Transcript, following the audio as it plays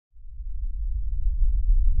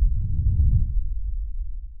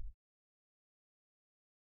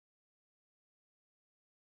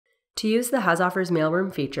To use the HasOffers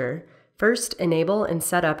Mailroom feature, first enable and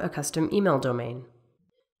set up a custom email domain.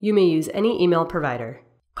 You may use any email provider.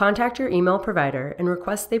 Contact your email provider and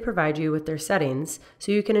request they provide you with their settings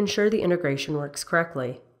so you can ensure the integration works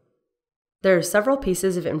correctly. There are several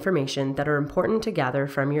pieces of information that are important to gather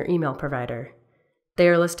from your email provider. They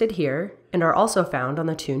are listed here and are also found on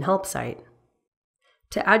the Tune Help site.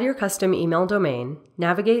 To add your custom email domain,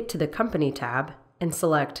 navigate to the Company tab and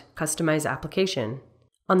select Customize Application.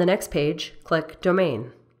 On the next page, click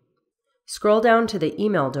Domain. Scroll down to the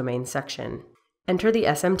Email Domain section. Enter the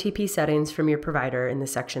SMTP settings from your provider in the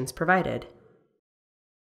sections provided.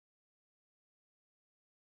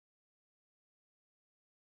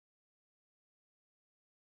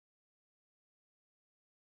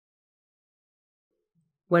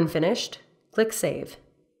 When finished, click Save.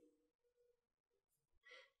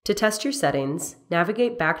 To test your settings,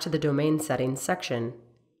 navigate back to the Domain Settings section.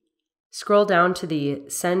 Scroll down to the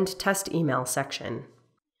Send Test Email section.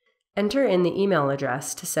 Enter in the email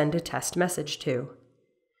address to send a test message to.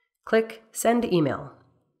 Click Send Email.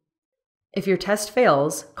 If your test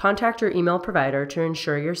fails, contact your email provider to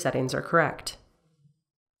ensure your settings are correct.